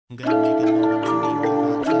I'm gonna make a note of the name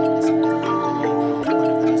of our famous and one of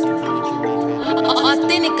the most influential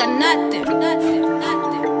Authentic or nothing.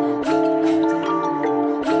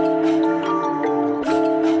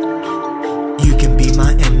 You can be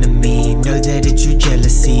my enemy, know that it's your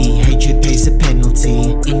jealousy. Hatred pays a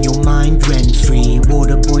penalty, in your mind rent-free.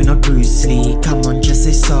 Water boy, not Bruce Lee, come on just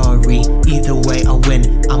say sorry. Either way I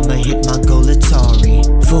win, I'ma hit my goal Atari.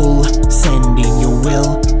 Full sending your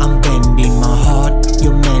will, I'm bending my heart.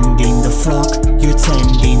 You're mending the flock, you're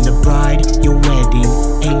tending the bride, your wedding.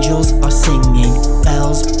 Angels are singing,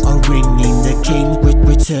 bells are ringing, the king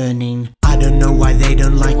returning. I don't know why they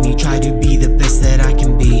don't like me, try to be the best that I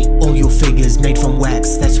can be. All your figures made from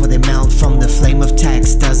wax, that's why they melt from the flame of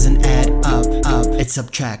tax. Doesn't add up, it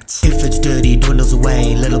subtracts. If it's dirty, dwindles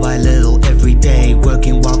away, little by little, every day.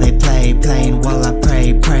 Working while they play, playing while I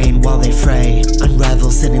pray, praying while they fray. Unravel,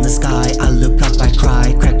 sit in the sky, I look up, I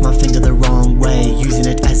cry. Crack my finger the wrong way, using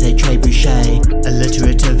it as a trebuchet.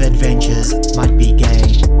 Alliterative Adventures, might be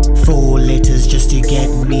gay. 4 letters just to get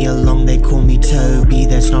me along, they call me Toby.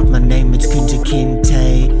 That's not my name, it's Kunta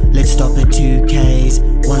Kinte. Let's stop at 2 Ks,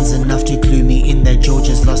 one's enough to clue me in that George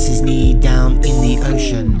has lost his knee down in the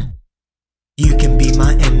ocean. You can be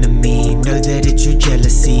my enemy, know that it's your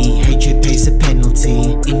jealousy. Hatred pays a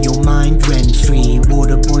penalty, in your mind rent-free.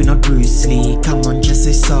 Water boy, not Bruce Lee, come on just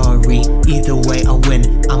say sorry. Either way I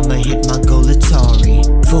win, I'ma hit my goal Atari.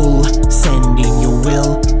 Full sending your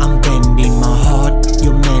will, I'm bending my heart.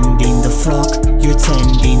 You're mending the flock, you're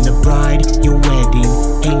tending the bride, your wedding.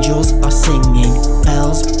 Angels are singing,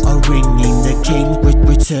 bells are ringing, the king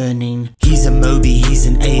returning. He's a Moby, he's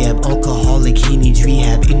an Ahab, alcoholic, he needs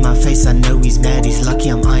rehab. In my face I know he's mad, he's lucky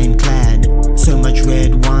I'm ironclad. So much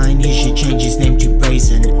red wine, he should change his name to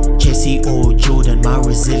Brazen. Jesse or Jordan, my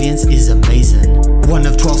resilience is amazing. 1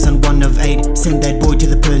 of 12 and 1 of 8, send that boy to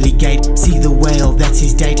the pearly gate. See the whale, that's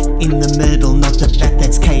his date. In the middle, not the back,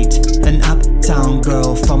 that's Kate. An uptown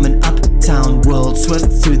girl from an uptown world,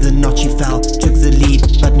 swift through the knot she fell. Took the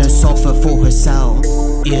lead, but no sulfur for her cell.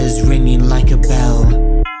 Ears ringing like a bell.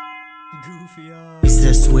 Is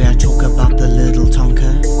this where I talk about the little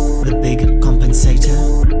Tonka, the big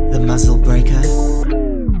compensator, the muzzle breaker?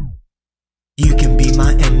 You can be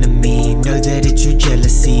my enemy, know that it's your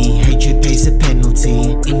jealousy. Hatred pays a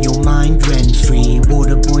penalty, in your mind rent-free.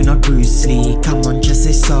 Water boy, not Bruce Lee, come on just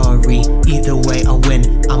say sorry. Either way I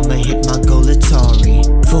win, I'ma hit my goal Atari.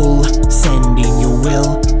 Full sending your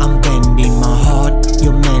will, I'm bending my heart.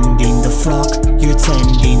 You're mending the flock, you're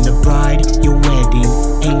tending the bride, your wedding.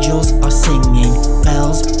 Angels are singing,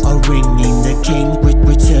 bells are ringing, the king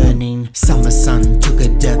returning. Summer sun took a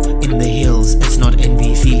dip in the hills, it's not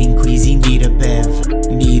envy, feeling queasy, need a bev,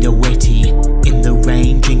 need a wetty. In the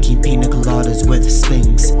rain, drinking pina coladas with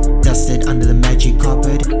Sphinx, dusted under the magic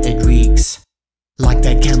carpet, it reeks. Like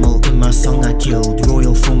that camel in my song I killed,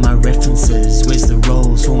 royal for my references. Where's the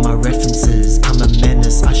rolls for my references? I'm a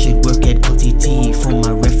menace, I should work at LTT for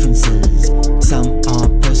my references. Some are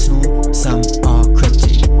personal, some are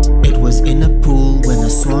cryptic. It was in a pool when a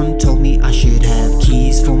swan told me I should have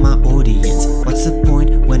keys for my audience. What's the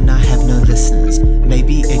point when I have no listeners?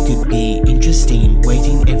 Maybe it could be interesting,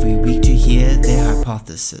 waiting every week to hear their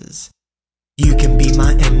hypothesis. You can be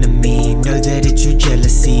my enemy, know that it's your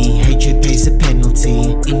jealousy. Hatred pays a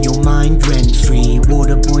penalty, in your mind rent-free.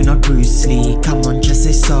 Water boy, not Bruce Lee, come on just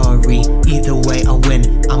say sorry. Either way I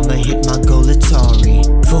win, I'ma hit my goal Atari.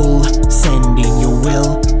 Full